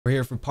We're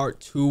here for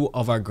part 2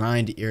 of our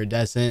grind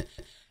Iridescent,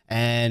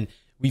 and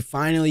we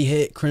finally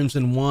hit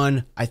Crimson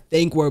 1. I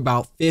think we're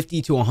about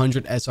 50 to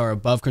 100 SR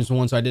above Crimson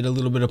 1, so I did a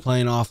little bit of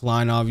playing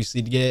offline,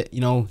 obviously, to get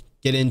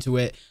into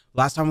it.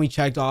 Last time we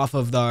checked off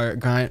of our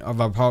grind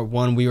of our part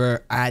 1, we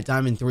were at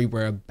Diamond 3.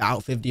 We're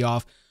about 50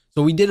 off,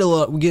 so we did a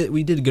lot. We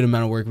did a good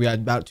amount of work. We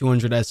had about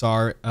 200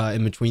 SR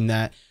in between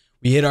that.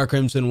 We hit our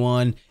Crimson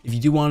 1. If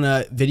you do want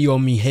a video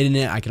of me hitting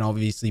it, I can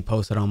obviously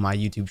post it on my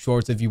YouTube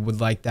Shorts if you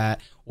would like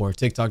that, or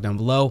TikTok down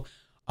below.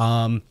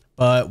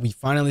 But we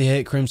finally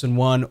hit Crimson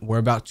 1. We're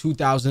about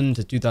 2,000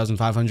 to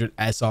 2,500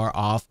 SR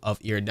off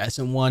of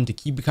Iridescent 1. To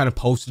keep you kind of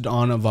posted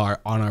on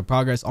our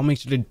progress, I'll make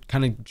sure to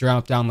kind of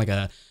drop down like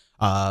a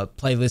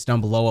playlist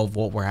down below of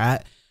what we're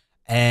at.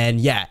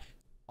 And yeah,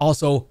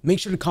 also make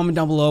sure to comment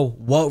down below,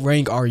 what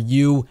rank are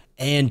you,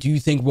 and do you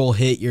think we'll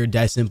hit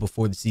Iridescent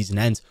before the season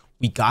ends?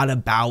 We got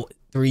about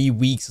 3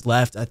 weeks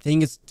left. I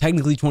think it's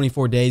technically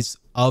 24 days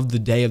of the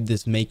day of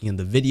this making of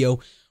the video.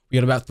 We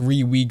got about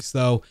 3 weeks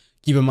though.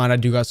 Keep in mind, I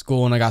do got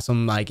school and I got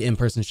some like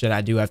in-person shit I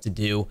do have to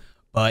do.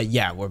 But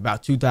yeah, we're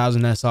about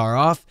 2,000 SR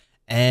off.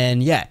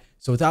 And yeah,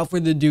 so without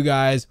further ado,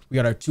 guys, we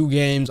got our 2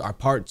 games, our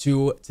part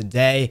 2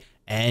 today.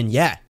 And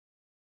yeah.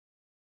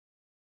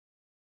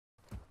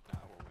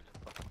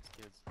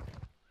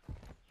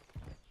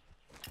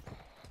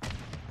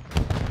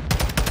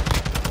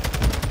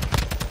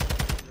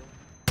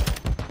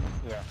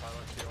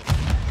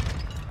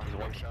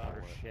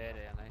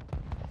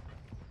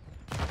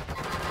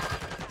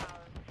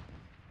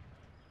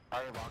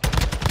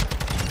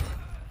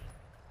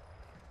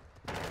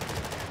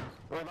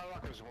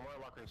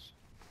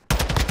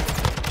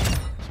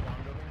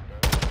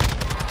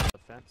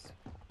 Fence,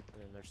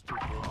 and then there's 2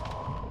 kids.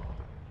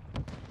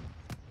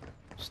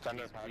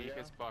 Standard patio.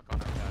 Weakest buck on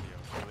our patio.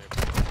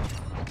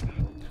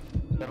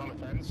 Then on the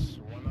fence,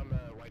 one on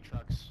the white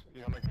trucks,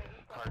 he's on the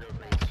cargo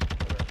crates.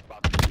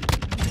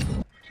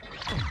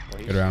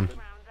 Good round.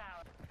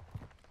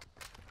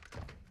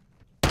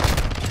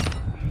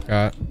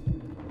 Got.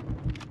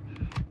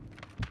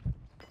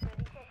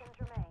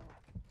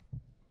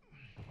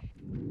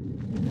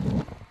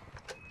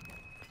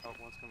 Oh,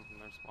 one's coming from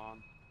their spawn.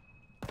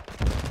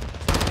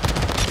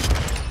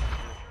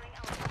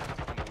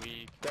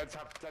 That's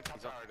top tower,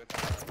 that's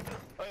top tower.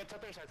 Oh yeah,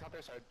 top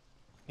their side.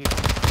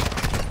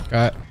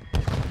 Got.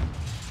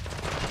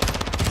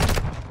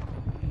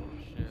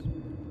 Shit.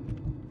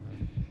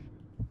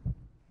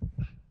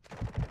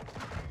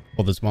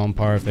 Pull this bomb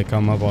par. If they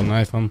come up, I'll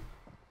knife them.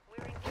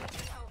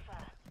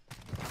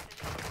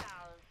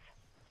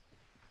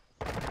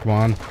 Come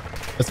on.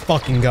 Let's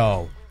fucking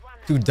go.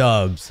 2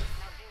 dubs.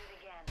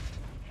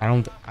 I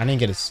didn't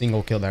get a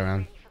single kill that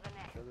round.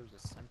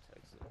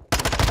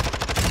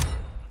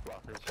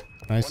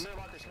 Nice.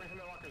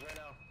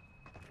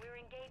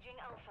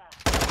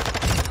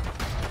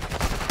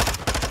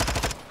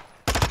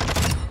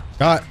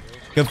 Got.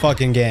 Good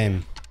fucking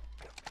game.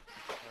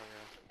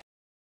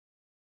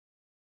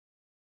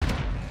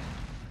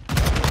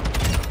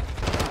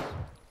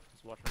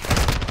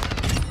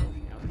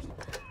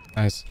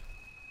 Nice.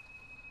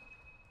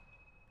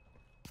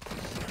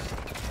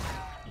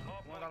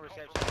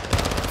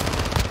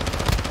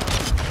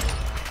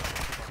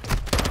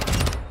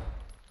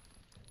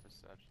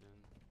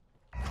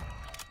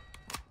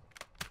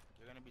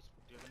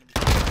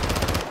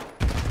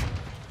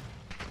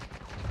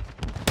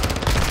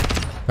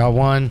 Got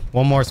one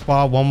more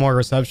spot, one more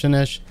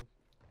reception-ish.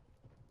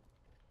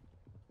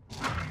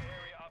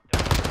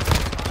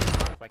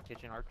 My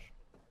kitchen arch.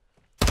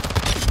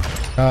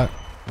 Got.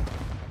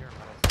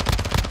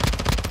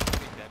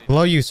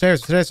 Below you,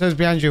 stairs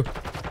behind you.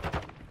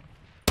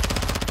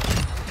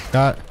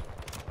 Got.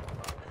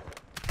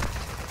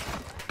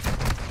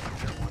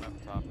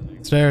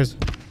 Stairs.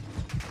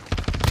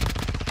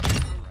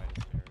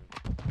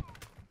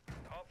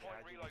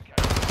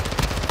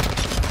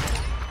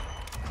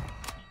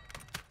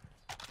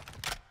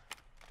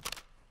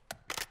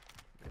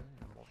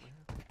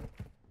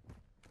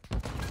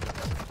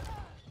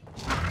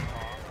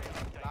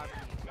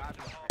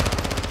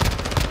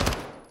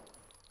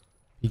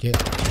 You get.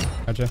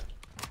 Gotcha.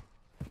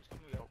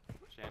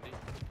 Shandy.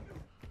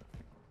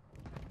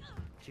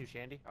 2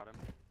 Shandy. Got him.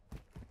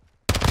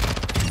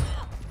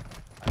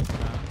 I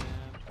found him.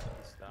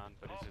 He's stunned,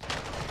 but he's just.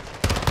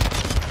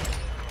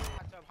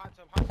 Hot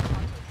tub.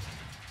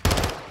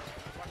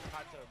 Watch the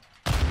hot tub.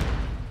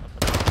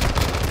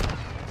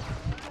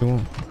 Cool.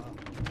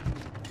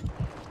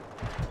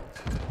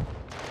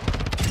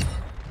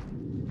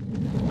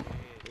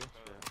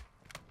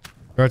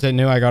 Rotate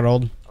new, I got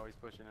old. Oh, he's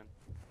pushing in.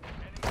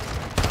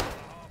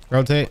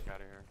 Rotate. Out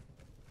of here.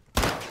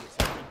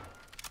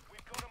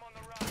 We've got him on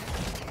the run.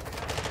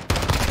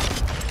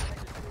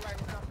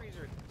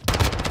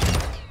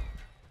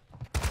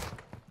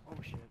 Oh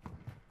shit.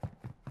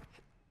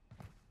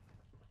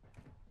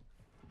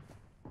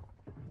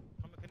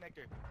 From the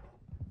connector.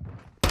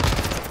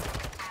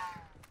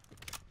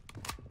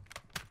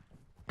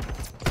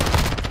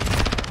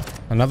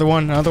 Another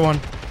one.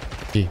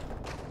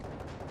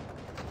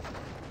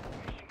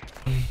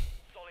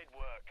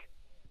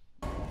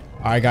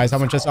 All right, guys, how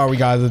much SR we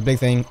got? The big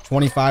thing,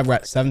 25. We're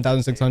at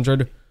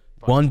 7,600.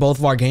 Won both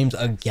of our games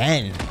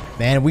again.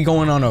 Man, we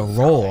going on a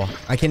roll.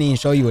 I can't even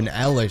show you an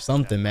L or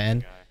something,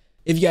 man.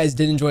 If you guys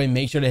did enjoy,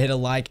 make sure to hit a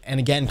like. And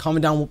again,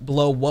 comment down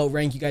below what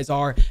rank you guys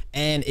are.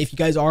 And if you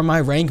guys are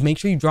my rank, make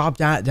sure you drop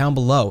that down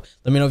below.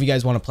 Let me know if you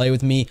guys want to play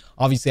with me.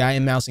 Obviously, I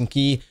am mouse and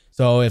key.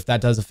 So if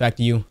that does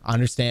affect you, I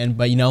understand.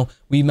 But, you know,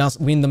 we in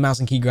the mouse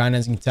and key grind,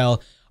 as you can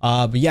tell.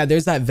 But yeah,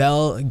 there's that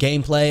Vel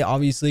gameplay,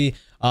 obviously.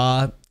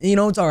 You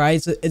know, it's all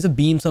right. It's a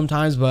beam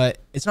sometimes, but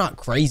it's not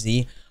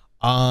crazy.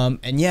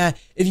 And yeah,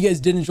 if you guys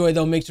did enjoy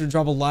though, make sure to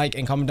drop a like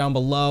and comment down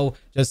below.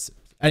 Just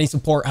any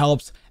support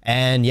helps.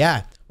 And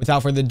yeah,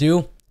 without further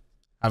ado,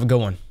 have a good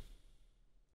one.